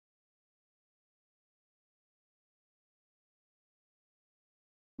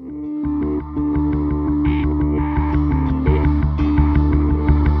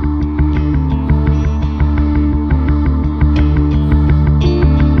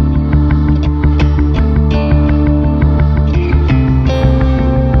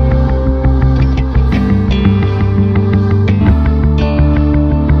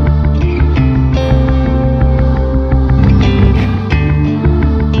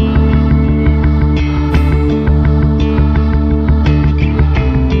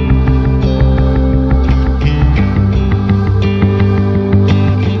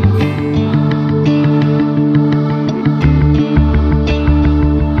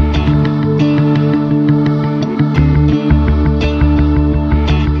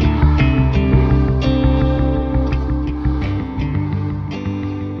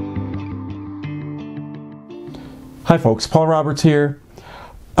Hi folks, Paul Roberts here.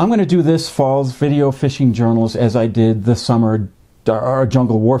 I'm going to do this fall's video fishing journals as I did the summer or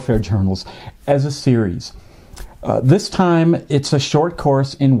jungle warfare journals as a series. This time it's a short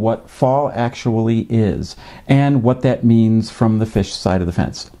course in what fall actually is and what that means from the fish side of the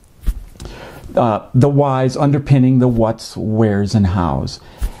fence. The whys underpinning the whats, wheres, and hows.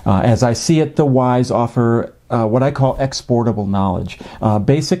 As I see it, the whys offer what I call exportable knowledge,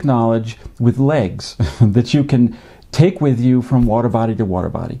 basic knowledge with legs that you can take with you from water body to water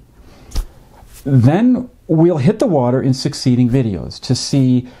body. Then we'll hit the water in succeeding videos to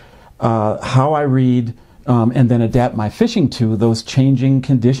see how I read and then adapt my fishing to those changing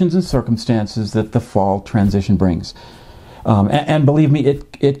conditions and circumstances that the fall transition brings. And believe me,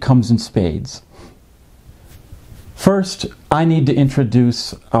 it comes in spades. First, I need to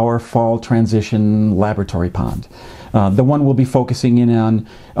introduce our fall transition laboratory pond, the one we'll be focusing in on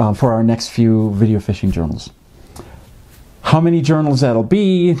for our next few video fishing journals. How many journals that'll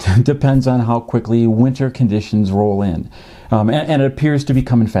be depends on how quickly winter conditions roll in, and it appears to be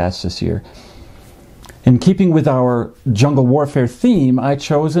coming fast this year. In keeping with our jungle warfare theme, I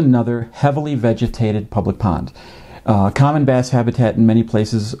chose another heavily vegetated public pond, common bass habitat in many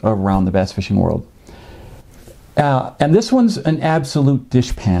places around the bass fishing world. And this one's an absolute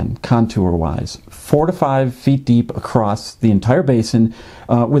dishpan, contour-wise, 4 to 5 feet deep across the entire basin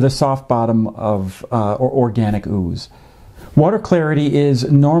with a soft bottom of organic ooze. Water clarity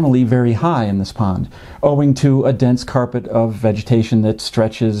is normally very high in this pond, owing to a dense carpet of vegetation that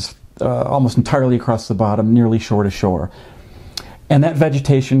stretches almost entirely across the bottom, nearly shore to shore. And that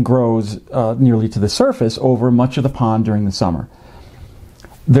vegetation grows nearly to the surface over much of the pond during the summer.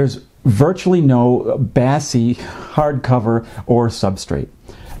 There's virtually no bassy hardcover or substrate,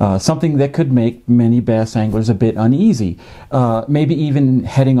 something that could make many bass anglers a bit uneasy, maybe even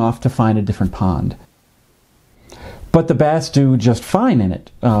heading off to find a different pond. But the bass do just fine in it,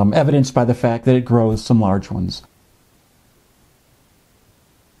 evidenced by the fact that it grows some large ones.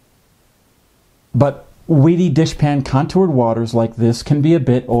 But weedy dishpan contoured waters like this can be a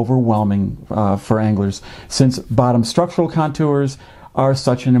bit overwhelming for anglers, since bottom structural contours are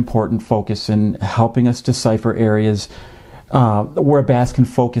such an important focus in helping us decipher areas where bass can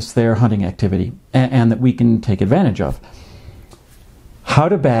focus their hunting activity and that we can take advantage of. How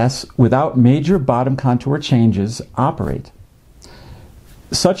do bass, without major bottom contour changes, operate?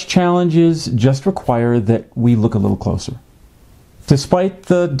 Such challenges just require that we look a little closer. Despite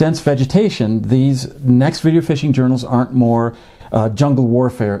the dense vegetation, these next video fishing journals aren't more jungle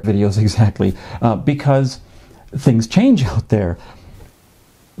warfare videos exactly, because things change out there.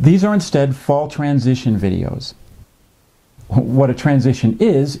 These are instead fall transition videos. What a transition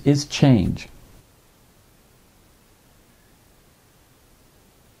is change.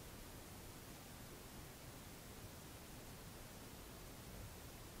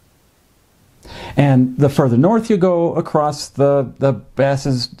 And the further north you go across the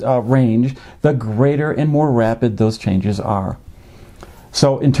bass's range, the greater and more rapid those changes are.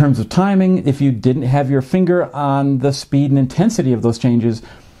 So in terms of timing, if you didn't have your finger on the speed and intensity of those changes,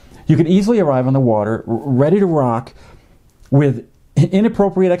 you can easily arrive on the water ready to rock with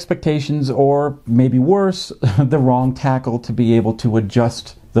inappropriate expectations, or maybe worse, the wrong tackle to be able to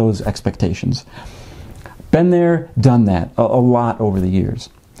adjust those expectations. Been there, done that a lot over the years.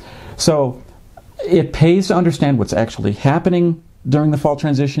 So it pays to understand what's actually happening during the fall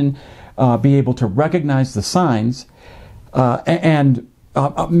transition, be able to recognize the signs, and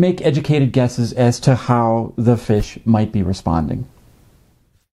make educated guesses as to how the fish might be responding.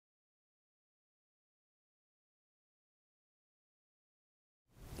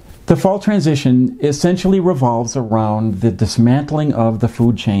 The fall transition essentially revolves around the dismantling of the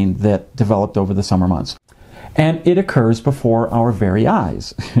food chain that developed over the summer months. And it occurs before our very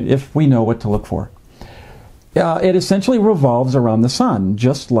eyes, if we know what to look for. It essentially revolves around the sun,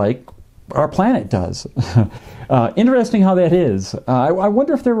 just like our planet does. Interesting how that is. I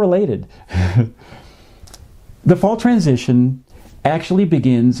wonder if they're related. The fall transition actually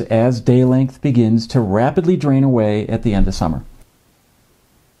begins as day length begins to rapidly drain away at the end of summer,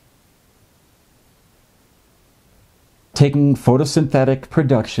 taking photosynthetic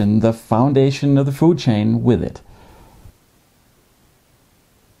production, the foundation of the food chain, with it.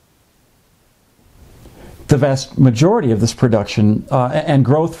 The vast majority of this production and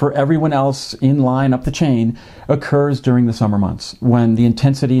growth for everyone else in line up the chain occurs during the summer months, when the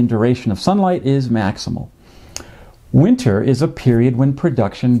intensity and duration of sunlight is maximal. Winter is a period when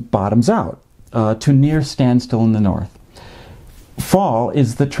production bottoms out to near standstill in the north. Fall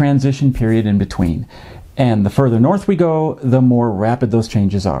is the transition period in between, and the further north we go, the more rapid those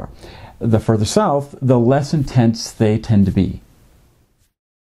changes are. The further south, the less intense they tend to be.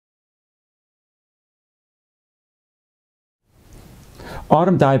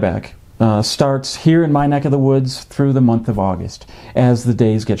 Autumn dieback starts here in my neck of the woods through the month of August, as the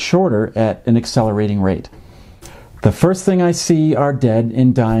days get shorter at an accelerating rate. The first thing I see are dead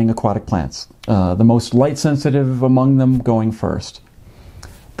and dying aquatic plants, the most light sensitive among them going first.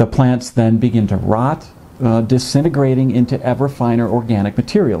 The plants then begin to rot, disintegrating into ever finer organic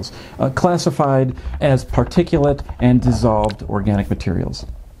materials, classified as particulate and dissolved organic materials.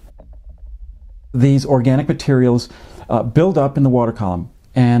 These organic materials build up in the water column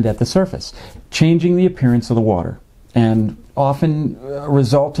and at the surface, changing the appearance of the water, and often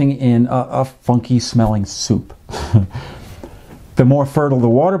resulting in a funky smelling soup. The more fertile the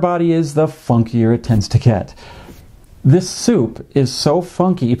water body is, the funkier it tends to get. This soup is so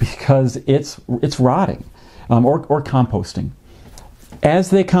funky because it's rotting or composting.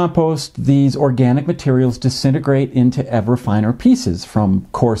 As they compost, these organic materials disintegrate into ever finer pieces, from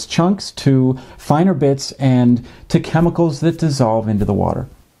coarse chunks to finer bits and to chemicals that dissolve into the water.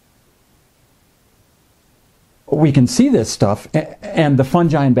 We can see this stuff and the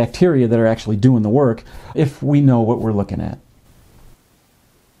fungi and bacteria that are actually doing the work if we know what we're looking at.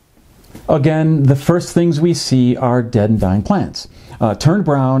 Again, the first things we see are dead and dying plants, turned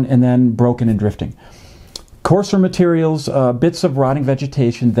brown and then broken and drifting. Coarser materials, bits of rotting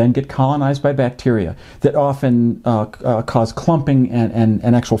vegetation, then get colonized by bacteria that often cause clumping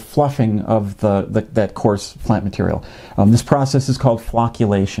and actual fluffing of that coarse plant material. This process is called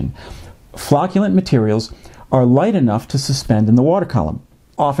flocculation. Flocculent materials are light enough to suspend in the water column,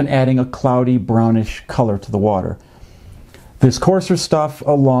 often adding a cloudy brownish color to the water. This coarser stuff,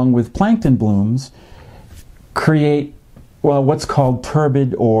 along with plankton blooms, create what's called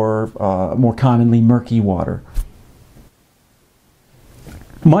turbid or more commonly murky water.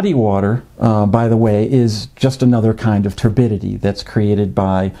 Muddy water, by the way, is just another kind of turbidity that's created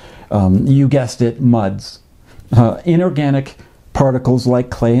by, you guessed it, muds. Inorganic particles like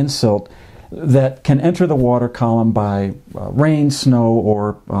clay and silt that can enter the water column by rain, snow,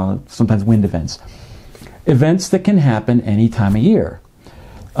 or sometimes wind events. Events that can happen any time of year.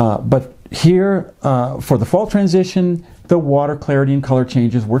 But here, for the fall transition, the water clarity and color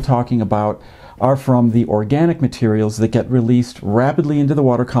changes we're talking about are from the organic materials that get released rapidly into the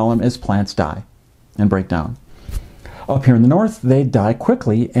water column as plants die and break down. Up here in the north, they die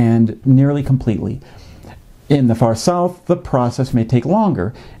quickly and nearly completely. In the far south, the process may take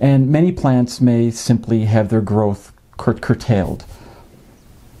longer, and many plants may simply have their growth curtailed.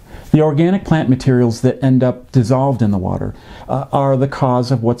 The organic plant materials that end up dissolved in the water are the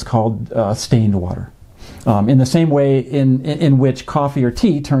cause of what's called stained water. In the same way in which coffee or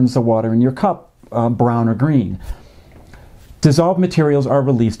tea turns the water in your cup brown or green. Dissolved materials are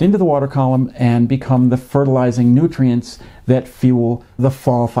released into the water column and become the fertilizing nutrients that fuel the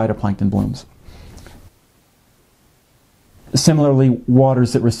fall phytoplankton blooms. Similarly,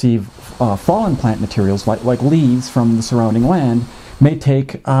 waters that receive fallen plant materials, like leaves from the surrounding land, may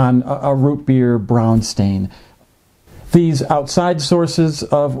take on a root beer brown stain. These outside sources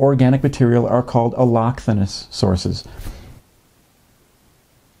of organic material are called allochthonous sources.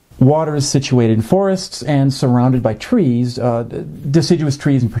 Waters situated in forests and surrounded by trees, deciduous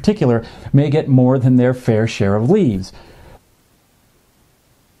trees in particular, may get more than their fair share of leaves,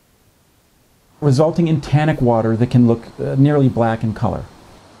 resulting in tannic water that can look nearly black in color.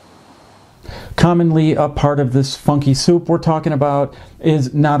 Commonly, a part of this funky soup we're talking about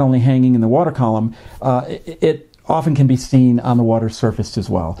is not only hanging in the water column, it often can be seen on the water surface as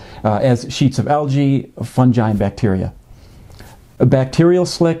well, as sheets of algae, fungi, and bacteria. Bacterial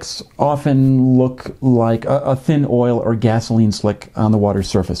slicks often look like a thin oil or gasoline slick on the water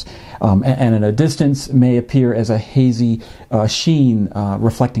surface, and at a distance may appear as a hazy sheen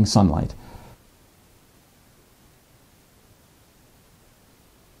reflecting sunlight.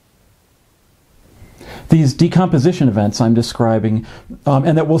 These decomposition events I'm describing,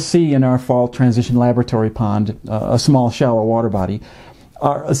 and that we'll see in our fall transition laboratory pond, a small shallow water body,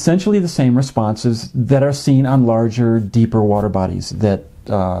 are essentially the same responses that are seen on larger, deeper water bodies that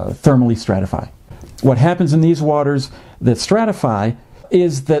thermally stratify. What happens in these waters that stratify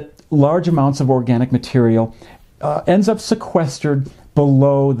is that large amounts of organic material ends up sequestered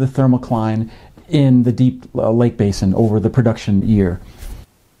below the thermocline in the deep lake basin over the production year,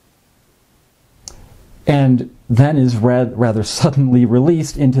 and then is rather suddenly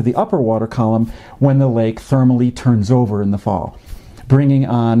released into the upper water column when the lake thermally turns over in the fall, bringing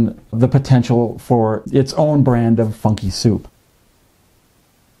on the potential for its own brand of funky soup.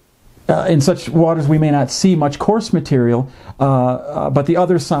 In such waters we may not see much coarse material, but the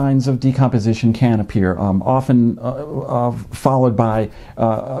other signs of decomposition can appear, often followed by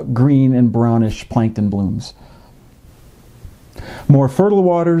green and brownish plankton blooms. More fertile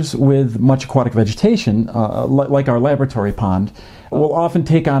waters with much aquatic vegetation, like our laboratory pond, will often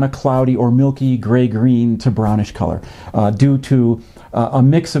take on a cloudy or milky gray-green to brownish color due to a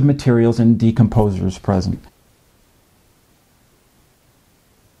mix of materials and decomposers present.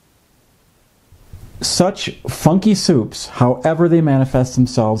 Such funky soups, however they manifest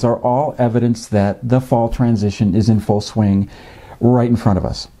themselves, are all evidence that the fall transition is in full swing right in front of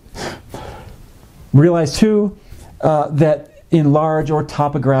us. Realize, too, that in large or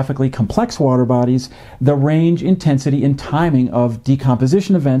topographically complex water bodies, the range, intensity, and timing of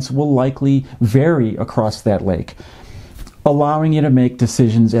decomposition events will likely vary across that lake, allowing you to make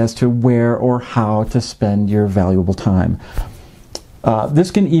decisions as to where or how to spend your valuable time.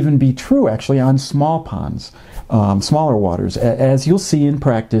 This can even be true, actually, on small ponds, smaller waters, as you'll see in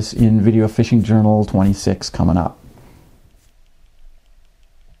practice in Video Fishing Journal 26 coming up.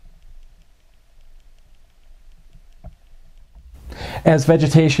 As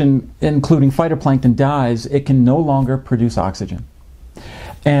vegetation, including phytoplankton, dies, it can no longer produce oxygen.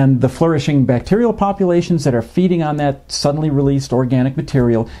 And the flourishing bacterial populations that are feeding on that suddenly released organic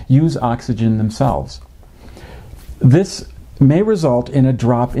material use oxygen themselves. This may result in a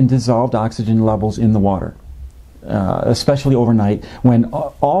drop in dissolved oxygen levels in the water, especially overnight when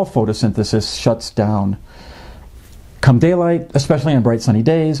all photosynthesis shuts down. Come daylight, especially on bright sunny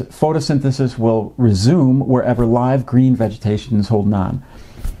days, photosynthesis will resume wherever live green vegetation is holding on.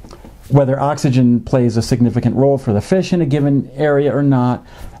 Whether oxygen plays a significant role for the fish in a given area or not,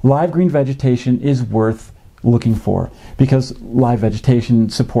 live green vegetation is worth looking for, because live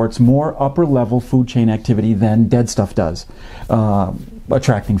vegetation supports more upper level food chain activity than dead stuff does,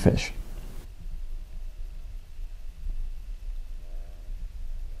 attracting fish.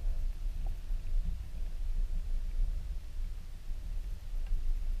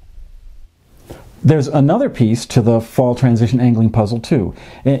 There's another piece to the fall transition angling puzzle too,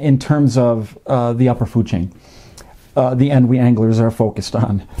 in terms of the upper food chain, the end we anglers are focused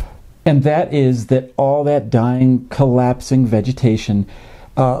on. And that is that all that dying, collapsing vegetation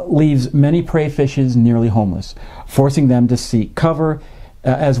leaves many prey fishes nearly homeless, forcing them to seek cover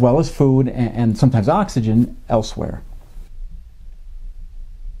as well as food and sometimes oxygen elsewhere.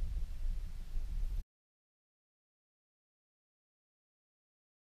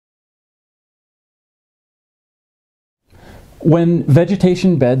 When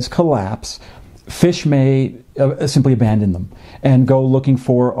vegetation beds collapse, fish may simply abandon them and go looking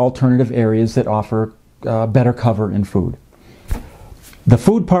for alternative areas that offer better cover and food. The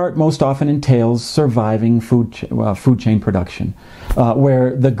food part most often entails surviving food chain production,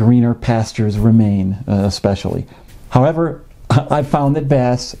 where the greener pastures remain especially. However, I've found that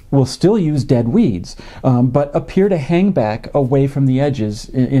bass will still use dead weeds, but appear to hang back away from the edges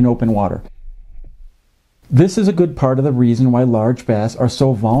in open water. This is a good part of the reason why large bass are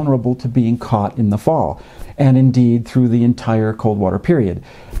so vulnerable to being caught in the fall, and indeed through the entire cold water period.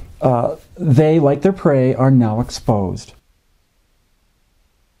 They, like their prey, are now exposed.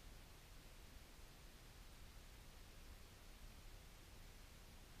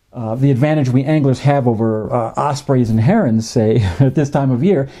 The advantage we anglers have over ospreys and herons, say, at this time of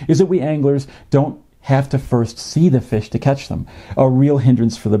year, is that we anglers don't have to first see the fish to catch them, a real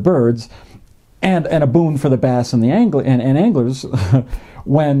hindrance for the birds, and a boon for the bass and the anglers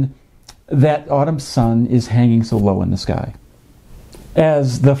when that autumn sun is hanging so low in the sky.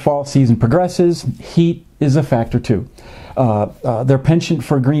 As the fall season progresses, heat is a factor too. Their penchant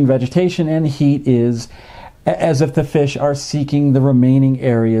for green vegetation and heat is as if the fish are seeking the remaining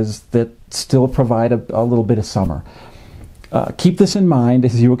areas that still provide a little bit of summer. Keep this in mind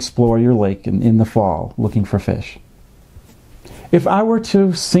as you explore your lake in the fall looking for fish. If I were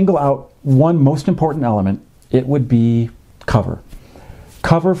to single out one most important element, it would be cover.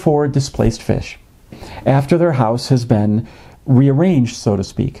 Cover for displaced fish. after their house has been rearranged, so to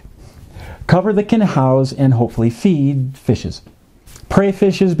speak. Cover that can house and hopefully feed fishes. Prey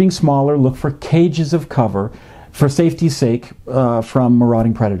fishes, being smaller, look for cages of cover for safety's sake from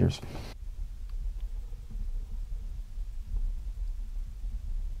marauding predators.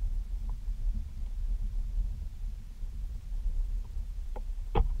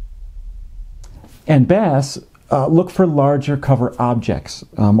 And bass look for larger cover objects,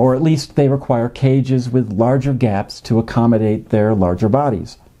 or at least they require cages with larger gaps to accommodate their larger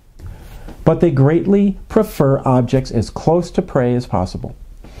bodies. But they greatly prefer objects as close to prey as possible.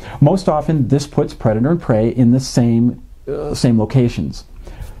 Most often, this puts predator and prey in the same locations.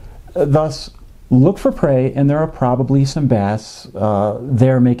 Thus, look for prey, and there are probably some bass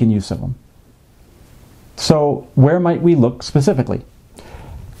there making use of them. So, where might we look specifically?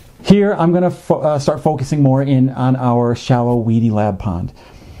 Here, I'm going to start focusing more in on our shallow, weedy lab pond.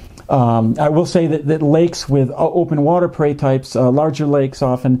 I will say that lakes with open water prey types, larger lakes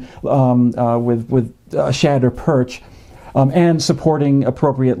often with shad or perch, and supporting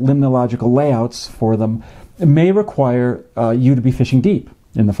appropriate limnological layouts for them, may require you to be fishing deep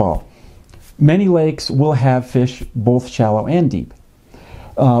in the fall. Many lakes will have fish both shallow and deep.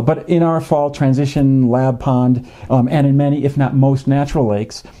 But in our fall transition lab pond, and in many, if not most, natural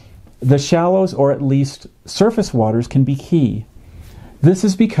lakes, the shallows, or at least surface waters, can be key. This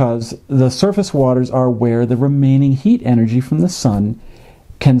is because the surface waters are where the remaining heat energy from the sun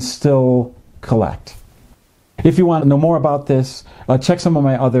can still collect. If you want to know more about this, check some of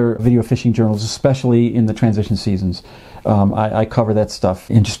my other video fishing journals, especially in the transition seasons. I cover that stuff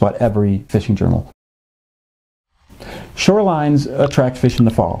in just about every fishing journal. Shorelines attract fish in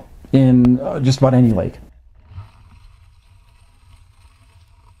the fall, in just about any lake.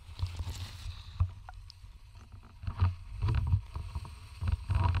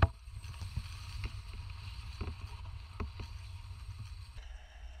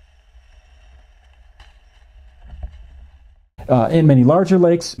 In many larger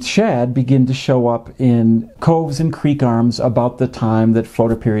lakes, shad begin to show up in coves and creek arms about the time that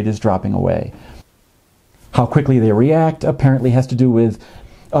photoperiod is dropping away. How quickly they react apparently has to do with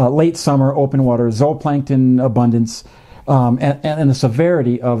late summer open water zooplankton abundance and the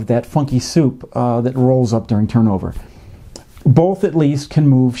severity of that funky soup that rolls up during turnover. Both at least can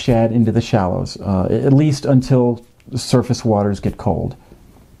move shad into the shallows, at least until the surface waters get cold.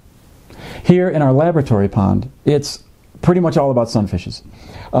 Here in our laboratory pond, it's pretty much all about sunfishes,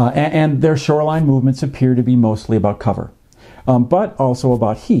 and their shoreline movements appear to be mostly about cover, but also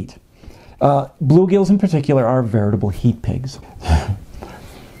about heat. Bluegills in particular are veritable heat pigs.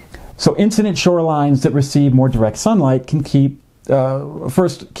 So incident shorelines that receive more direct sunlight can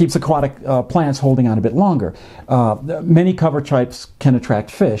keeps aquatic plants holding on a bit longer. Many cover types can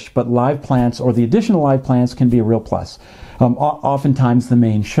attract fish, but live plants or the additional live plants can be a real plus, oftentimes the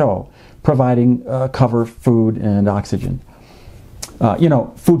main show, providing cover, food, and oxygen.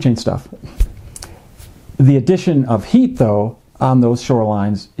 Food chain stuff. The addition of heat, though, on those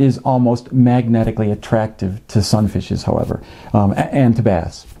shorelines is almost magnetically attractive to sunfishes, however, and to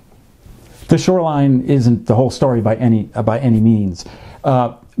bass. The shoreline isn't the whole story by any means.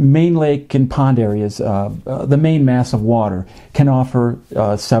 Main lake and pond areas, the main mass of water, can offer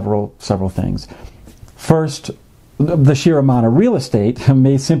several things. First, the sheer amount of real estate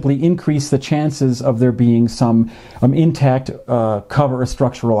may simply increase the chances of there being some intact cover or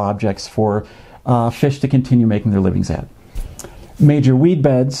structural objects for fish to continue making their livings at. Major weed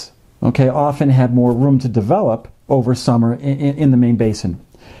beds, often have more room to develop over summer in the main basin.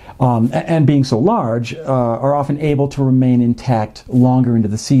 And being so large, are often able to remain intact longer into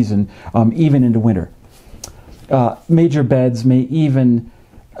the season, even into winter. Major beds may even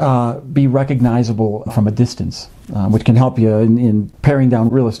be recognizable from a distance, which can help you in paring down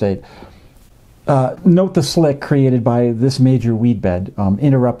real estate. Note the slick created by this major weed bed,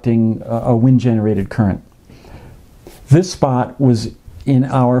 interrupting a wind-generated current. This spot was in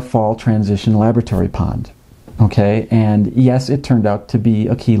our fall transition laboratory pond, and yes, it turned out to be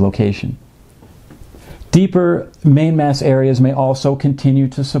a key location. Deeper mainmass areas may also continue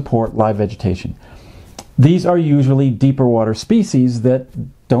to support live vegetation. These are usually deeper water species that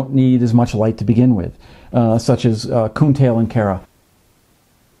don't need as much light to begin with, such as coontail and cara.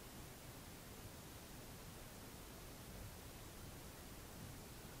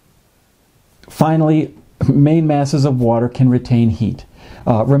 Finally, main masses of water can retain heat,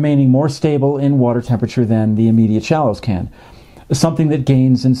 remaining more stable in water temperature than the immediate shallows can, something that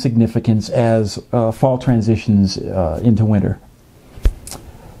gains in significance as fall transitions into winter.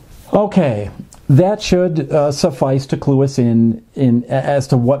 Okay, that should suffice to clue us in as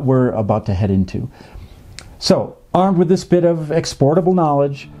to what we're about to head into. So, armed with this bit of exportable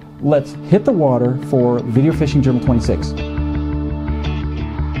knowledge, let's hit the water for Video Fishing Journal 26.